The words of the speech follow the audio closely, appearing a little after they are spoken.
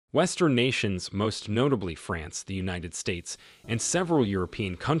Western nations, most notably France, the United States, and several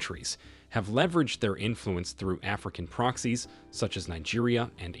European countries, have leveraged their influence through African proxies such as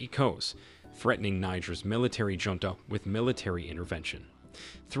Nigeria and ECOWAS, threatening Niger's military junta with military intervention.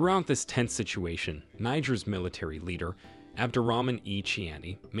 Throughout this tense situation, Niger's military leader, Abdurrahman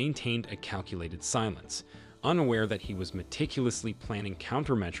Chiani, maintained a calculated silence, unaware that he was meticulously planning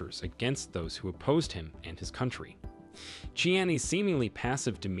countermeasures against those who opposed him and his country. Chiani's seemingly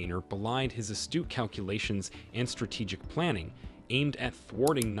passive demeanor belied his astute calculations and strategic planning aimed at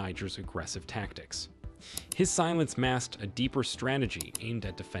thwarting Niger's aggressive tactics. His silence masked a deeper strategy aimed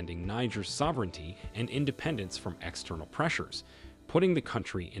at defending Niger's sovereignty and independence from external pressures, putting the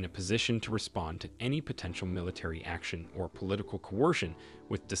country in a position to respond to any potential military action or political coercion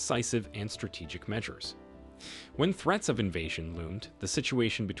with decisive and strategic measures. When threats of invasion loomed, the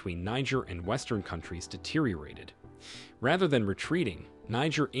situation between Niger and Western countries deteriorated. Rather than retreating,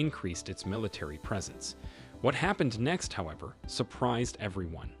 Niger increased its military presence. What happened next, however, surprised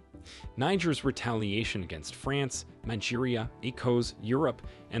everyone. Niger's retaliation against France, Nigeria, ECOWAS, Europe,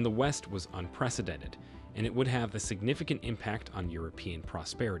 and the West was unprecedented, and it would have a significant impact on European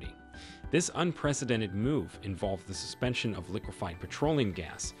prosperity. This unprecedented move involved the suspension of liquefied petroleum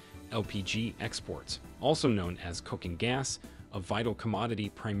gas, LPG exports, also known as cooking gas, a vital commodity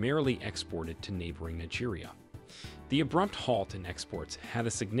primarily exported to neighboring Nigeria. The abrupt halt in exports had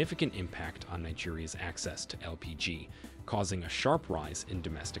a significant impact on Nigeria's access to LPG, causing a sharp rise in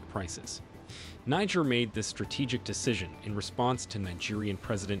domestic prices. Niger made this strategic decision in response to Nigerian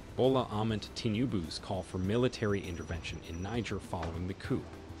President Bola Ahmed Tinubu's call for military intervention in Niger following the coup.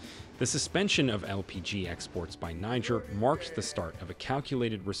 The suspension of LPG exports by Niger marked the start of a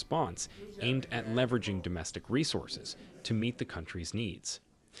calculated response aimed at leveraging domestic resources to meet the country's needs.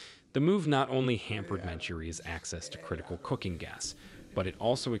 The move not only hampered Nigeria's access to critical cooking gas, but it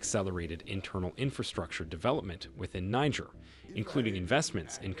also accelerated internal infrastructure development within Niger, including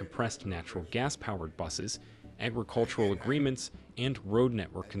investments in compressed natural gas-powered buses, agricultural agreements, and road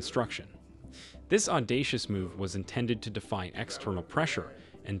network construction. This audacious move was intended to defy external pressure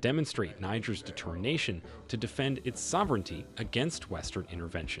and demonstrate Niger's determination to defend its sovereignty against Western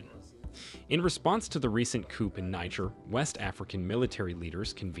intervention. In response to the recent coup in Niger, West African military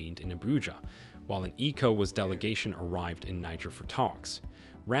leaders convened in Abuja, while an ECOWAS delegation arrived in Niger for talks,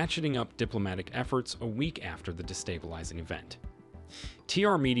 ratcheting up diplomatic efforts a week after the destabilizing event.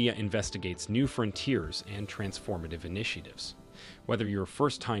 TR Media investigates new frontiers and transformative initiatives. Whether you're a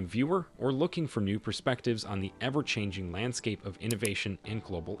first-time viewer or looking for new perspectives on the ever-changing landscape of innovation and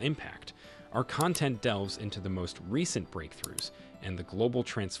global impact, our content delves into the most recent breakthroughs and the global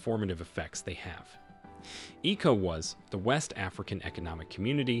transformative effects they have. ECOWAS, the West African Economic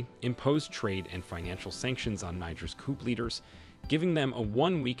Community, imposed trade and financial sanctions on Niger's coup leaders, giving them a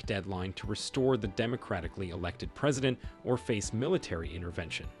one-week deadline to restore the democratically elected president or face military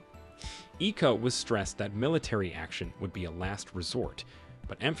intervention. ECOWAS stressed that military action would be a last resort,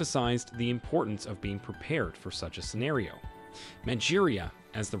 but emphasized the importance of being prepared for such a scenario. Nigeria,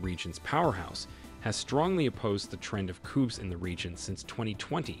 as the region's powerhouse, has strongly opposed the trend of coups in the region since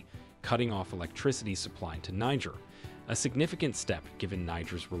 2020, cutting off electricity supply to Niger, a significant step given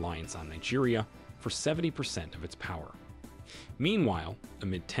Niger's reliance on Nigeria for 70% of its power. Meanwhile,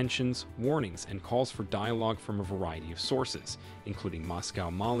 amid tensions, warnings, and calls for dialogue from a variety of sources, including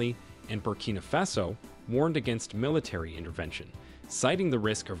Moscow, Mali, and Burkina Faso, warned against military intervention, citing the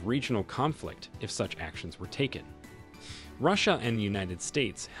risk of regional conflict if such actions were taken. Russia and the United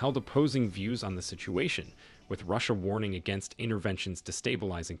States held opposing views on the situation, with Russia warning against intervention's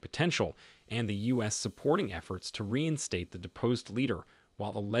destabilizing potential and the U.S. supporting efforts to reinstate the deposed leader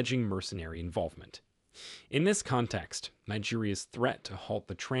while alleging mercenary involvement. In this context, Nigeria's threat to halt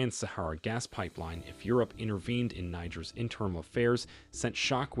the Trans-Sahara gas pipeline if Europe intervened in Niger's internal affairs sent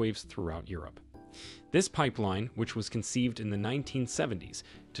shockwaves throughout Europe. This pipeline, which was conceived in the 1970s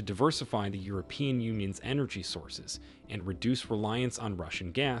to diversify the European Union's energy sources and reduce reliance on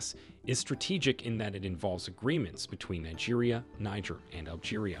Russian gas, is strategic in that it involves agreements between Nigeria, Niger, and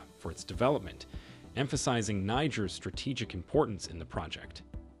Algeria for its development, emphasizing Niger's strategic importance in the project.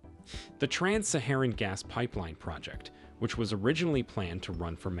 The Trans-Saharan Gas Pipeline project, which was originally planned to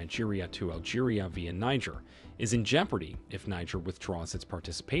run from Nigeria to Algeria via Niger, is in jeopardy if Niger withdraws its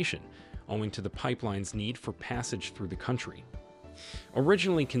participation, owing to the pipeline's need for passage through the country.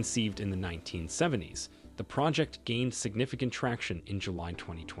 Originally conceived in the 1970s, the project gained significant traction in July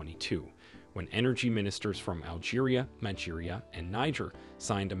 2022, when energy ministers from Algeria, Nigeria, and Niger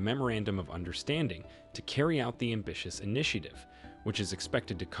signed a memorandum of understanding to carry out the ambitious initiative, which is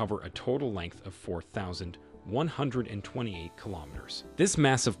expected to cover a total length of 128 kilometers. This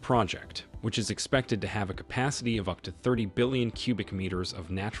massive project, which is expected to have a capacity of up to 30 billion cubic meters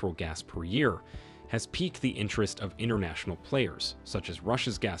of natural gas per year, has piqued the interest of international players such as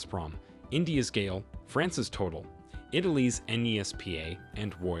Russia's Gazprom, India's Gale, France's Total, Italy's NESPA,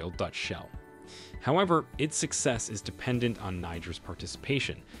 and Royal Dutch Shell. However, its success is dependent on Niger's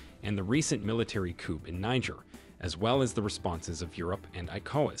participation and the recent military coup in Niger, as well as the responses of Europe and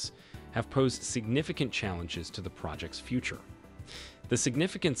ECOWAS, have posed significant challenges to the project's future. The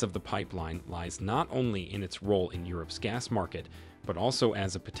significance of the pipeline lies not only in its role in Europe's gas market, but also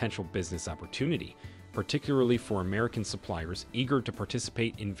as a potential business opportunity, particularly for American suppliers eager to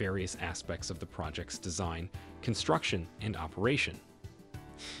participate in various aspects of the project's design, construction, and operation.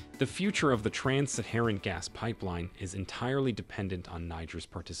 The future of the Trans-Saharan gas pipeline is entirely dependent on Niger's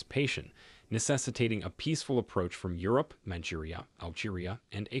participation, necessitating a peaceful approach from Europe, Nigeria, Algeria,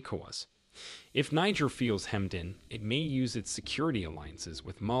 and ECOWAS. If Niger feels hemmed in, it may use its security alliances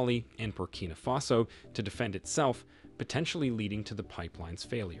with Mali and Burkina Faso to defend itself, potentially leading to the pipeline's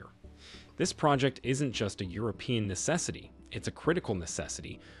failure. This project isn't just a European necessity, it's a critical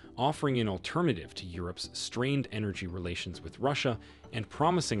necessity, offering an alternative to Europe's strained energy relations with Russia and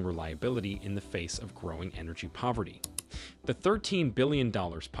promising reliability in the face of growing energy poverty. The $13 billion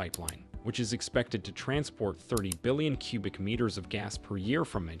pipeline, which is expected to transport 30 billion cubic meters of gas per year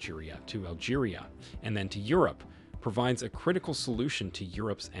from Nigeria to Algeria and then to Europe, provides a critical solution to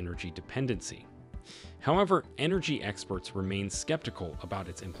Europe's energy dependency. However, energy experts remain skeptical about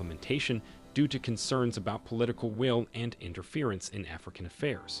its implementation due to concerns about political will and interference in African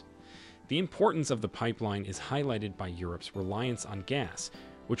affairs. The importance of the pipeline is highlighted by Europe's reliance on gas,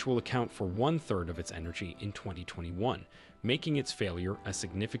 which will account for 1/3 of its energy in 2021, making its failure a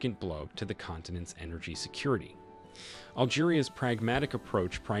significant blow to the continent's energy security. Algeria's pragmatic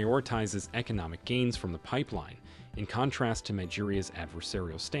approach prioritizes economic gains from the pipeline, in contrast to Nigeria's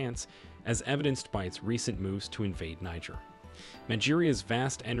adversarial stance, as evidenced by its recent moves to invade Niger. Nigeria's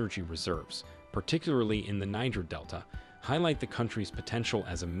vast energy reserves, particularly in the Niger Delta, highlight the country's potential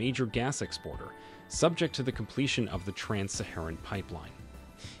as a major gas exporter, subject to the completion of the Trans-Saharan pipeline.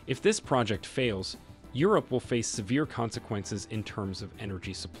 If this project fails, Europe will face severe consequences in terms of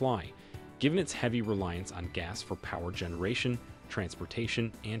energy supply, given its heavy reliance on gas for power generation,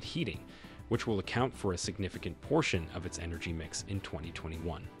 transportation, and heating, which will account for a significant portion of its energy mix in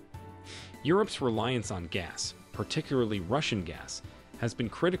 2021. Europe's reliance on gas, particularly Russian gas, has been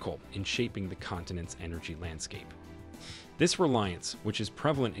critical in shaping the continent's energy landscape. This reliance, which is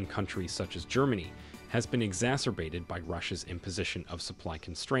prevalent in countries such as Germany, has been exacerbated by Russia's imposition of supply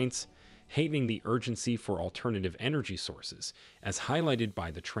constraints, hastening the urgency for alternative energy sources, as highlighted by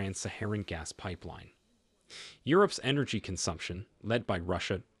the Trans-Saharan gas pipeline. Europe's energy consumption, led by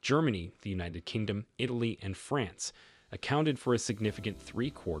Russia, Germany, the United Kingdom, Italy, and France, accounted for a significant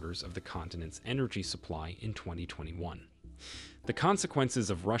 3/4 of the continent's energy supply in 2021. The consequences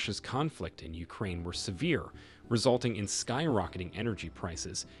of Russia's conflict in Ukraine were severe, resulting in skyrocketing energy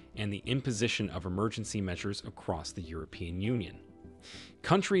prices and the imposition of emergency measures across the European Union.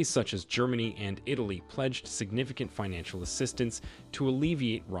 Countries such as Germany and Italy pledged significant financial assistance to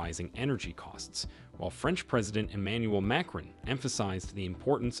alleviate rising energy costs, while French President Emmanuel Macron emphasized the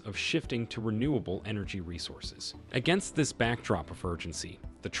importance of shifting to renewable energy resources. Against this backdrop of urgency,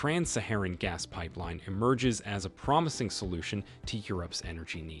 the Trans-Saharan gas pipeline emerges as a promising solution to Europe's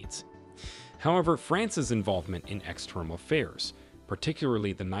energy needs. However, France's involvement in external affairs,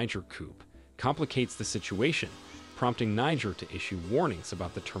 particularly the Niger coup, complicates the situation, prompting Niger to issue warnings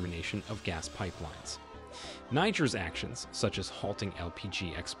about the termination of gas pipelines. Niger's actions, such as halting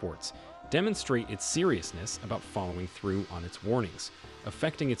LPG exports, demonstrate its seriousness about following through on its warnings,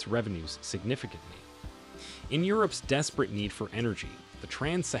 affecting its revenues significantly. In Europe's desperate need for energy, the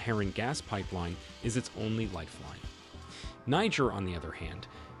Trans-Saharan gas pipeline is its only lifeline. Niger, on the other hand,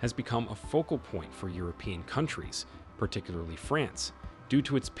 has become a focal point for European countries, particularly France, due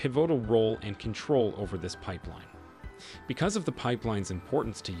to its pivotal role and control over this pipeline. Because of the pipeline's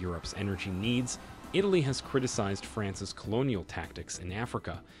importance to Europe's energy needs, Italy has criticized France's colonial tactics in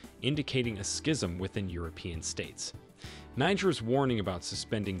Africa, indicating a schism within European states. Niger's warning about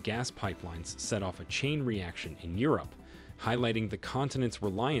suspending gas pipelines set off a chain reaction in Europe, highlighting the continent's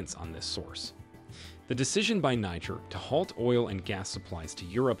reliance on this source. The decision by Niger to halt oil and gas supplies to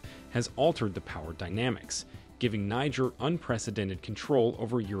Europe has altered the power dynamics, giving Niger unprecedented control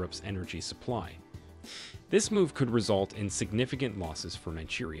over Europe's energy supply. This move could result in significant losses for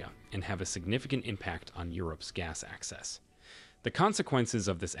Nigeria and have a significant impact on Europe's gas access. The consequences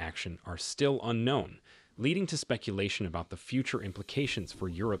of this action are still unknown, leading to speculation about the future implications for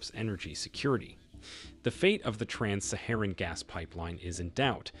Europe's energy security. The fate of the Trans-Saharan gas pipeline is in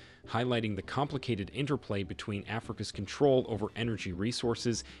doubt, highlighting the complicated interplay between Africa's control over energy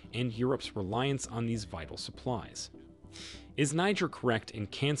resources and Europe's reliance on these vital supplies. Is Niger correct in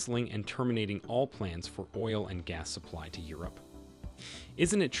canceling and terminating all plans for oil and gas supply to Europe?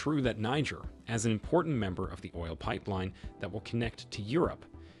 Isn't it true that Niger, as an important member of the oil pipeline that will connect to Europe,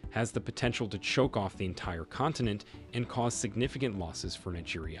 has the potential to choke off the entire continent and cause significant losses for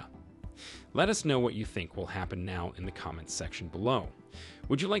Nigeria? Let us know what you think will happen now in the comments section below.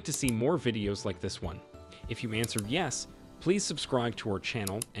 Would you like to see more videos like this one? If you answered yes, please subscribe to our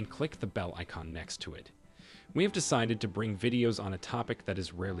channel and click the bell icon next to it. We have decided to bring videos on a topic that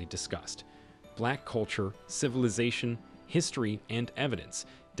is rarely discussed: Black culture, civilization, history, and evidence,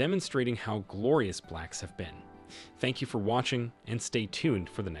 demonstrating how glorious Blacks have been. Thank you for watching, and stay tuned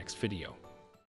for the next video.